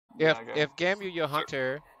If Gameu, your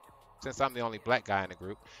hunter, since I'm the only black guy in the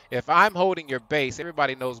group, if I'm holding your base,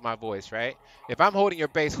 everybody knows my voice, right? If I'm holding your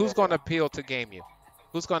base, who's going to appeal to Gameu?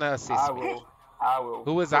 Who's going to assist me? I will.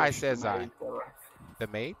 Who is I says I? Mage, The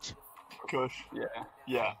mage? Kush. Yeah.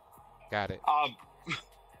 Yeah. Got it.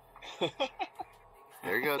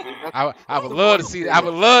 There you go. Dude. I would love to see. I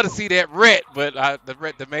would love to see that red, but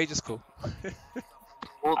the mage is cool.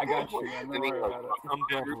 Well, I got you. Man. Don't worry about it. I'm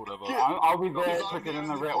down for whatever. I'll be there quicker than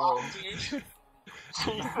the red wall.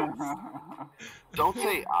 Don't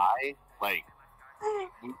say I. Like,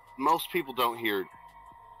 most people don't hear,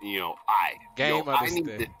 I. Game I need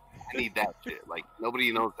understood. I need that shit. Like,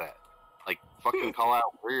 nobody knows that. Like, fucking call out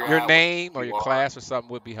where you're Your at, name or what your you class or something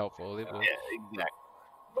would be helpful. It are. would. Yeah, exactly.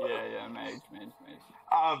 Yeah, mage.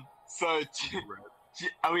 So,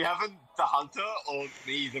 are we having the hunter or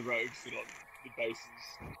me, the rogue, sit on the bases?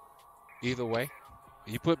 Either way,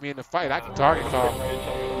 you put me in the fight, I can target call.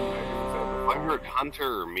 I heard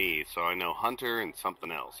hunter or me, so I know hunter and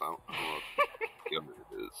something else. I don't know what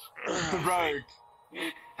it is. The rogue.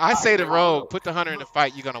 I say the rogue. Put the hunter in the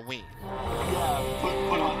fight. You're gonna win. Yeah, put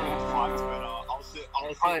hunter in the fight, but I'll sit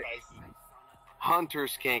bases.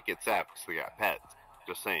 Hunters can't get zapped because they got pets.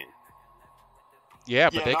 Just saying. Yeah,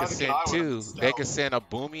 but they neither can can send I with two. stealth. They can send a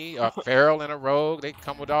boomy, a feral, and a rogue. They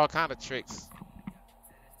come with all kind of tricks.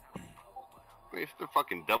 If they're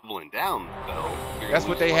fucking doubling down, though. That's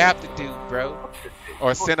what they have to do, bro.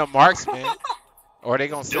 Or send a marksman. Or they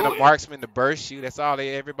gonna send a marksman to burst you. That's all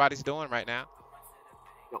everybody's doing right now.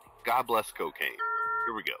 God bless cocaine.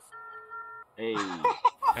 Here we go. Hey.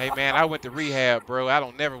 Hey man, I went to rehab, bro. I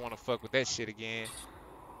don't never want to fuck with that shit again.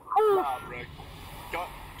 Nah, bro.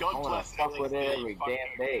 God bless fuck with it every LSD,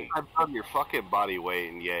 damn day. I've done your fucking body weight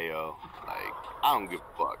in yayo. Like, I don't give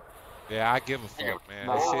a fuck. Yeah, I give a fuck, man.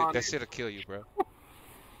 That shit'll kill you, bro.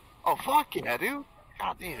 Oh, fuck yeah, dude.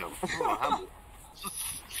 God damn.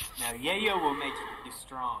 Now, yayo will make you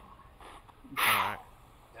strong. Alright.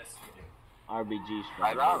 Yes, you do. RBG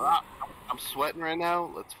strike. I'm sweating right now.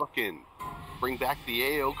 Let's fucking bring back the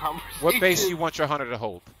yayo conversation. What base do you want your hunter to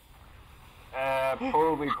hold?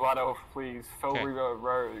 Probably Blood Elf, please. Fel Okay. Reaver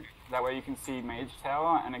Rogue. That way you can see Mage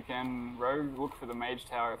Tower, and again, Rogue, look for the Mage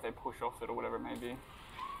Tower if they push off it or whatever it may be.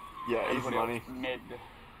 Yeah, easy Everybody money. else, mid.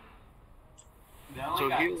 They only So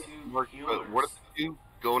got he two work, healers. what are the two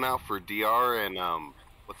going out for DR and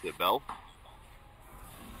what's it, Bell?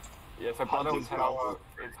 Yeah, so Blood Elf Hunter's Tower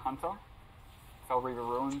is Hunter. Fel Reaver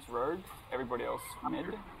Ruins, Rogue. Everybody else, mid.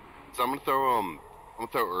 So I'm gonna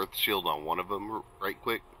throw Earth Shield on one of them right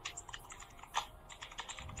quick.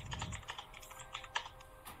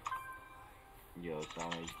 Yo,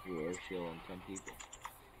 someone threw air shield on 10 people.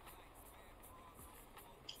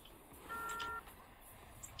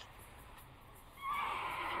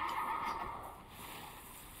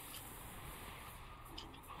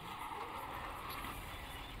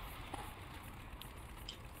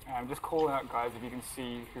 Just call out, guys, if you can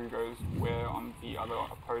see who goes where on the other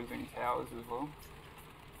opposing towers as well.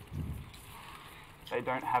 They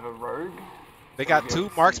don't have a rogue. They so got you'll be two able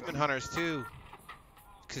to see marksman them. hunters too.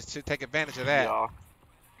 To take advantage of that. Yeah.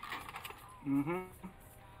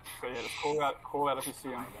 So yeah, just call out if you see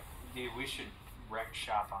them. Dude, we should wreck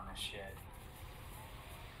shop on this shit.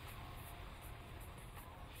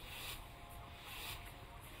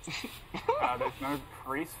 There's no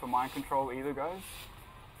priest for mind control either, guys.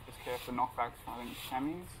 Just care for knockbacks from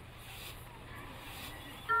chamois.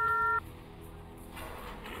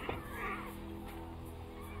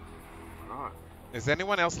 Alright. Is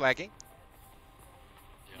anyone else lagging?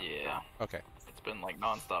 Yeah, Okay. it's been like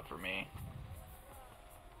non-stop for me.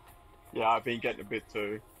 Yeah, I've been getting a bit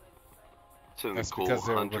too. It's in That's cool because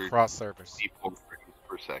they're 100 cross servers. people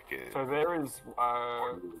per second. So there is,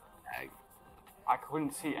 Ag. I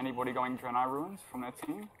couldn't see anybody going Draenei Ruins from their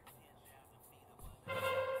team.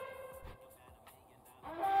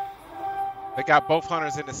 They got both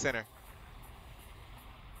hunters in the center.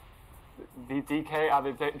 The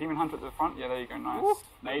DK, the Demon Hunter at the front. Yeah, there you go, nice. Woo.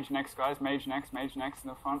 Mage next, guys. Mage next in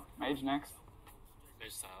the front. Mage next.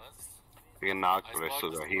 There's silence. I get knocked, but I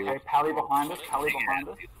still got healed. Okay, Pally behind us.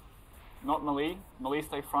 Not Melee. Melee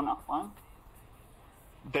stay front up line.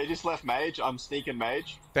 They just left Mage. I'm sneaking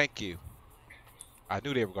Mage. Thank you. I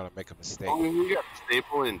knew they were gonna make a mistake. Oh, we got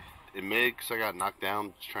Staple in mid because I got knocked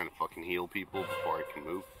down just trying to fucking heal people before I can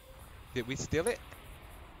move. Did we steal it?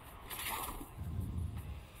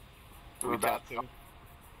 We're about to.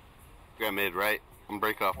 We got mid, right? I'm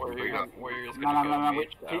break off. Warriors No. gonna go Mage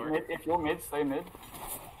Keep Tower. mid. If you're mid, stay mid.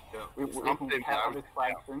 Yeah. We can Something cut down. this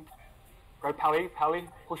flag thing. Go Pally.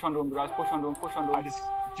 Push onto him, guys. Push onto him. I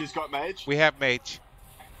just got Mage. We have mage.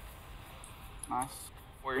 Nice.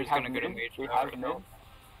 Warrior's have gonna go to mid. Mage We Tower. have mid.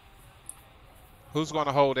 Who's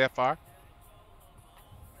gonna hold FR?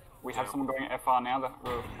 We have someone going FR now. That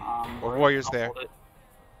will, Warriors I'll there. hold it.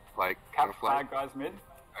 Like, Cap got a flag. flag guys mid.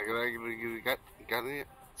 You got it?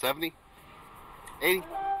 70? 80?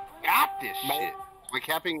 Got this shit. We're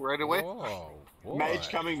capping right away. Whoa, boy. Mage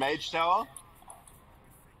coming, Mage Tower.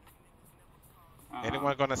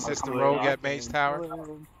 Anyone gonna assist the coming rogue out. at Mage Tower?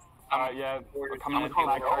 Yeah, we're coming I'm in gonna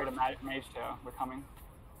flag go carry to Mage Tower. We're coming.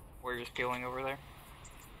 Warrior's peeling over there.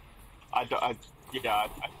 This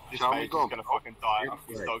Shall we Mage is go? gonna fucking die.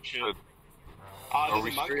 This dog shit. Are There's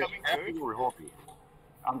we a monk straight coming capping too. or hoping?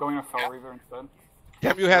 I'm going to Fell Reaver instead.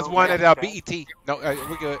 Gameu has No, one yeah, at okay. BET. No,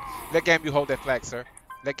 we're good. Let Gameu hold that flag, sir.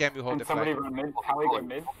 Let Gameu hold Can the somebody flag. run mid? Pally go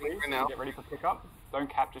mid, please. Right now. Get ready for pickup. Don't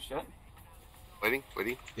cap just yet. Waiting.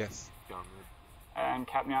 Yes. And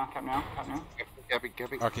cap now. Capping.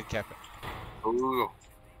 Okay, cap it. Ooh.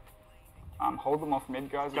 Hold them off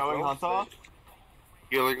mid, guys. as Going well. Hunter.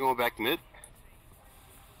 Healer going back mid.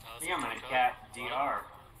 I think I'm gonna cap DR.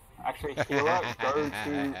 Actually, healer,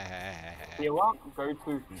 go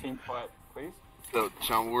to team fight, please. So,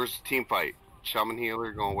 Shaman, where's team fight? Shaman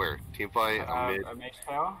healer going where? Team fight on mid. A Mage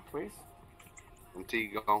Tower, please.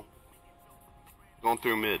 MT going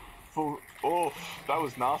through mid. Oh, that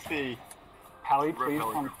was nasty. Pally, please,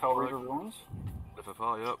 on Fell Reaver ruins.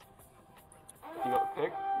 FFR, yep. You got the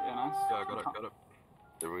pick? Yeah, nice. Yeah, I got it.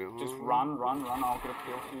 There we go. Just run. I'll get a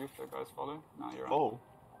peel for you if the guys follow. No, you're right. Oh.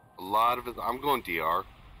 A lot of it. I'm going DR.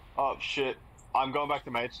 Oh shit. I'm going back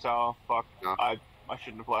to Mage Tower. Fuck. No. I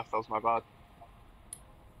shouldn't have left. That was my bad.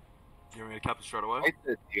 You want me to cap it straight away? Fight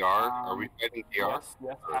the DR. Are we fighting DR?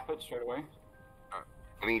 Yes, cap it straight away.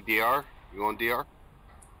 Fighting DR? You going DR?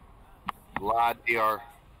 A lot DR.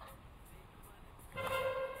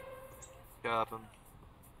 Cap him.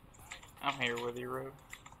 I'm here with you, Rogue.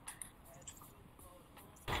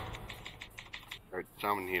 Alright,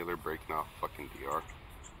 Shaman healer breaking off fucking DR.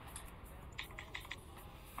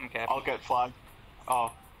 I'm capping. I'll get flag.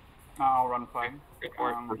 Oh. No, I'll run flag.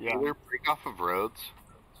 Yeah. Healer break off of roads.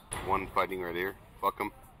 One fighting right here. Fuck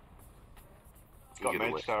him. Got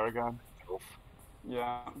Mage Tower again.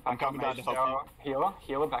 Yeah. I'm Back up coming down Mage to help Tower.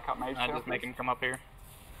 Healer, back up Mage I Tower. just make him come up here.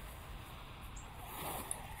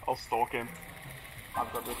 I'll stalk him.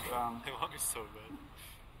 I've got this. They want me so bad.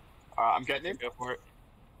 Alright, I'm getting him. Go for it.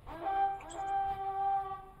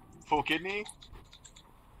 Full kidney.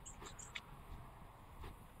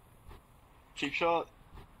 Cheap shot.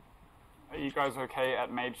 Are you guys okay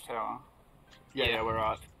at Mage Tower? Yeah, we're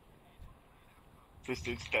right. This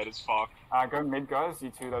dude's dead as fuck. Go mid, guys.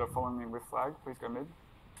 You two that are following me with flag, please go mid.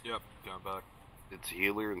 Yep, going back. It's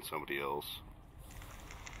healer and somebody else.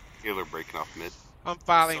 Healer breaking off mid. I'm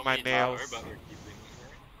filing So my many tower, nails. but we're keeping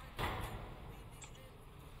them,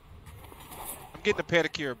 I'm getting a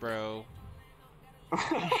pedicure, bro.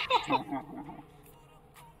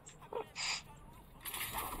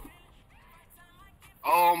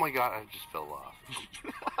 Oh my god, I just fell off.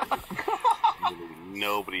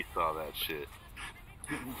 Nobody saw that shit.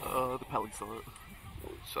 The Pally saw it.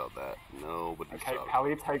 Nobody saw that. Nobody Okay, saw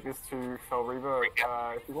Pally, take this to Fell Reaver.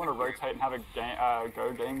 If you want to rotate and have a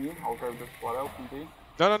go game you, I'll go with Blood Elf and D.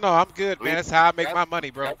 No, I'm good, man. That's how I make my money,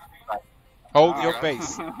 bro. Hold your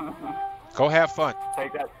base. Go have fun.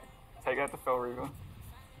 Take that to Fell Reaver.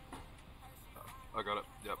 I got it,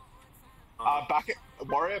 yep.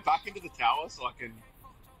 Warrior, back into the tower so I can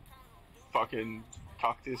fucking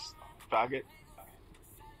tuck this faggot.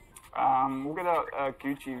 We'll get a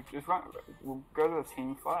Gucci. We'll go to the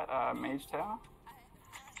team fight, Mage Tower.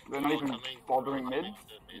 They're not even bothering mid.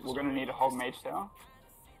 We're gonna need a whole Mage Tower.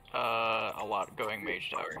 A lot going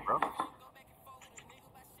Mage Tower.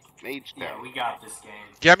 Mage Yeah, Tower. we got this game.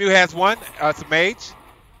 Gameu has one. It's a mage.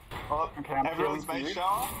 Oh, Okay, I'm everyone's peeling for Mage you.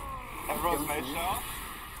 Tower. Everyone's Mage Tower.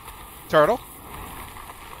 Turtle.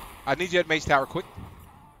 I need you at Mage Tower quick.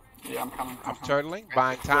 Yeah, I'm coming. I'm turtling.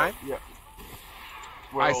 Buying time. Yeah.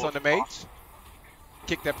 Ice on the mage.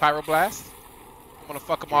 Kick that pyroblast. I'm gonna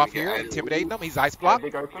fuck him off here, intimidating him. He's ice blocked.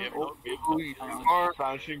 Big open. Oh,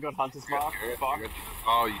 Vanishing got Hunter's Mark. Fuck.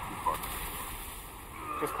 Oh, you too far.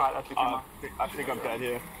 just quiet. That's your I think I'm dead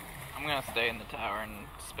here. I'm gonna stay in the tower and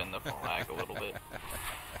spin the flag a little bit.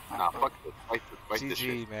 Nah, fuck this. Fight this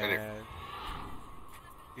GG, shit. man.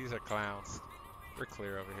 These are clowns. We're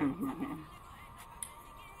clear over here.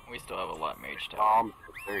 We still have a lot Mage Tower.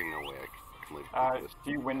 There ain't no way I can live this.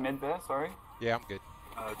 Do you win mid there? Sorry. Yeah, I'm good.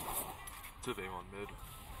 2v1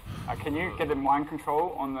 mid. Can you get the mind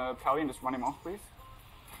control on the Pally and just run him off, please?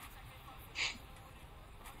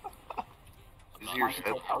 This is your set.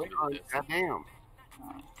 Goddamn.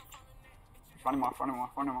 Just run him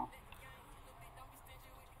off.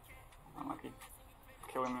 unlucky.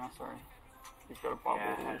 Kill him now, sorry. He's got a bubble.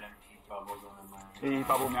 Yeah, I had empty bubbles on my. He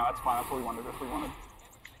bubbled now, that's fine, that's what we wanted, that's what we wanted.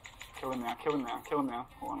 Kill him now, kill him now, kill him now.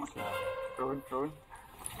 Oh, unlucky. Druid, Druid.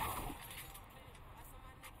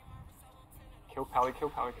 Kill Pally, kill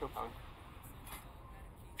Pally, kill Pally.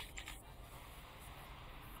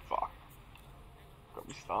 Fuck. Got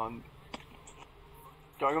me stunned.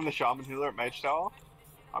 Going on the Shaman Healer at Mage Tower.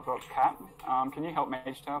 I've got Cat. Can you help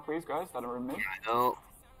Mage Tower, please, guys? That are in mid. I know.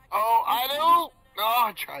 Oh, I know! Oh,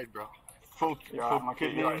 I tried, bro. Full, You're right, unlucky,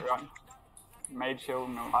 you're right, you're right. Mage shield,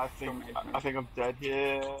 no. I think I'm dead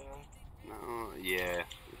here. No, yeah,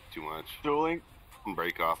 too much. Dueling.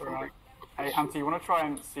 Break off. Right. Hey, Hunter, you want to try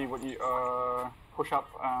and see what you push up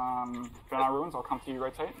Draenei Ruins? I'll come to you,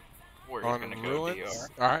 rotate. We're On gonna go ruins.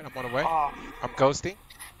 DR. Alright, I'm on the way. Oh. I'm ghosting.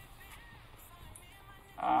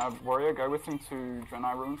 Warrior, go with him to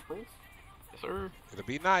Draenei Ruins, please. Yes, sir. It'll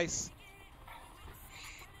be nice.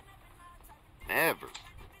 Never.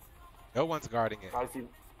 No one's guarding it. Guys, you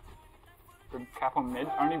good cap on mid.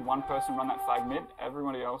 Only one person run that flag mid.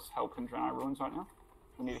 Everybody else help in Draenei Ruins right now.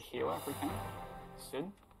 We need a healer if we can. Sid,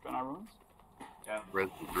 Draenei Ruins. Yeah.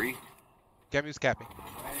 Resident 3. Gameu's capping.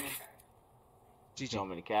 You GG. want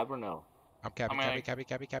me to cap or no? I'm capping, I'm gonna-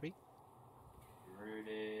 capping.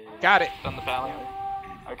 Rooted. Got it. Done the pally.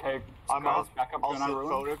 Okay, I'm guys, out. back up I'll Draenei sit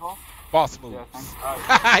Ruins. Photo. Boss Yeah, moves.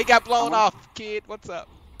 thanks. He got blown Someone- off, kid. What's up?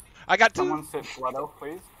 I got two. Someone sit Blood Elf,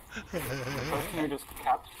 please. The person who just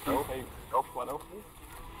capped, can you say Elf, Blood Elf, please?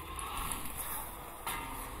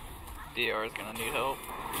 DR is gonna need help.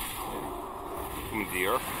 Coming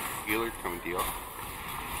DR. Healer coming DR.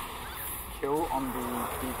 Kill on the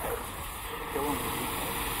DK. Kill on the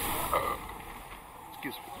DK.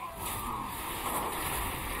 Excuse me.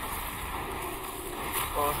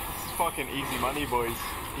 Oh, this is fucking easy money, boys.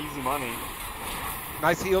 Easy money.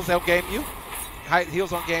 Nice heals, help game you. High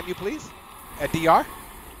heals on game you, please. At DR.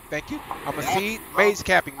 Thank you. I'm a seed. Mage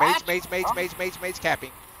capping. Mage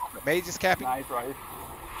capping. Mage is capping. Nice, right.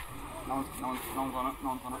 No one's on it, no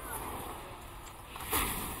one's on it.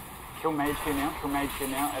 Kill Mage here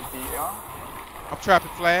now, at DR. I'm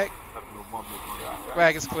trapping flag. Right.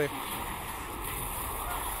 Flag is clear.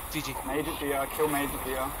 GG. Mage at DR, kill Mage at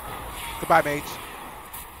DR. Goodbye, Mage.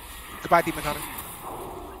 Goodbye, Demon Hunter.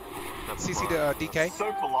 CC to DK.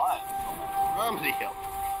 So polite. Somebody help.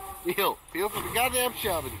 Heal for the goddamn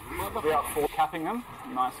Shaman. We are 4 capping them.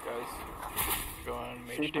 Nice, guys. Go on,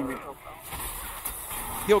 Mage Shooting me. Tower.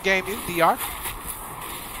 He'll game you, DR.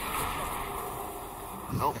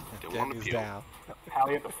 No, don't want to Gameu's peel. down.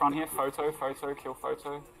 Pally at the front here. Photo, kill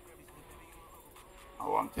Photo.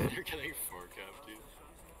 Oh, I'm dead. You're getting 4 cap, dude.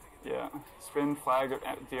 Yeah. Spin flag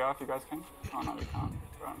at DR if you guys can. Oh no, we can't.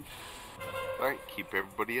 Right. Alright, keep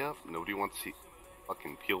everybody up. Nobody wants to see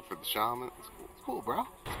fucking peel for the Shaman. It's cool. It's cool, bro.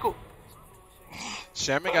 It's cool.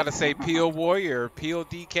 Shaman gotta say Peel Warrior, Peel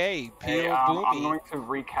DK, Peel Hey, I'm Boomy. going to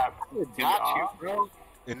recap Got you, DR. bro.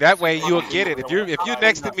 And that way you'll get it. If you're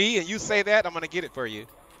next to me and you say that, I'm gonna get it for you.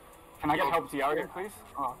 Can I get help DR again, please?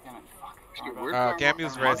 Oh, damn it. Fuck. Shit, Oh, we're-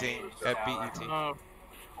 Gameu's resing at BET.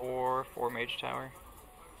 4 Mage Tower.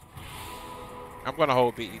 I'm gonna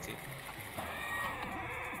hold BET.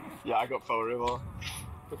 Yeah, I got photo.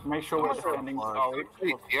 Just make sure we're standing solid.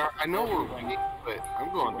 Hey, DR, I know we're weak, but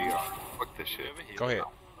I'm going DR. Fuck this shit. Go ahead.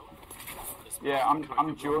 Yeah,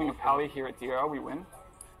 I'm dueling a Pally here at DR. We win.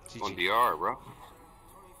 On GG. DR, bro.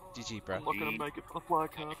 GG, bro. I'm not gonna make it for the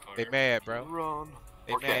flag cap. They mad, bro. Run.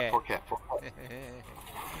 They Poor cat, mad. poor cat, poor cat.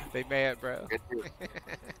 They mad, bro. Get here.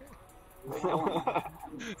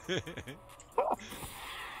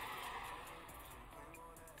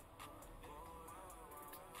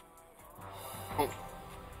 Oh,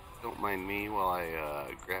 don't mind me while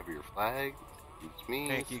I grab your flag. It's me.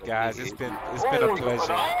 Thank you, 78. guys. It's been a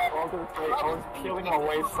pleasure. I was peeling my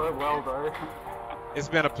way so well, bro. It's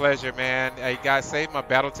been a pleasure, man. Hey, guys, save my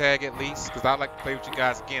battle tag at least, because I like to play with you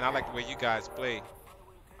guys again. I like the way you guys play.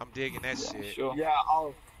 I'm digging that shit. Sure. Yeah,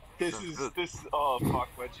 oh fuck,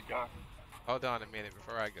 where'd you go? Hold on a minute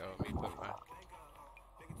before I go. Let me put my...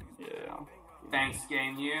 Yeah. Thanks,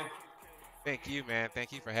 Game You. Thank you, man.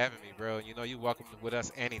 Thank you for having me, bro. You know you're welcome with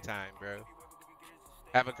us anytime, bro.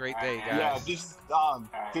 Have a great day, guys. Yeah, this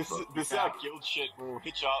is our guild shit. We'll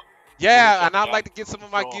hitch up. Yeah, and I'd like to get some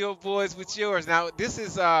of my guild boys with yours. Now, this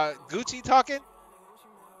is Gucci talking?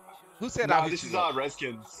 Who said No, I'll hit this you is up?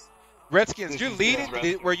 Redskins. Redskins, this you're is leading?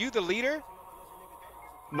 Redskins. Were you the leader?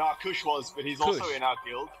 Nah, Kush was, but he's Kush. also in our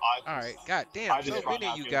guild. All right, god I damn, just so run many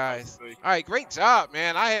our of you guild, guys. basically. All right, great job,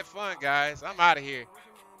 man. I had fun, guys. I'm out of here.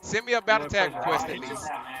 Send me a battle Yeah, tag pleasure. request at Alright, least.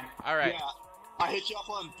 Yeah, man. All right, Yeah, I hit you up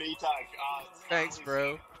on B-Tag. thanks,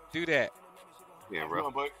 bro. Do that. Yeah, Come bro.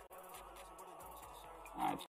 on, boy. Alright.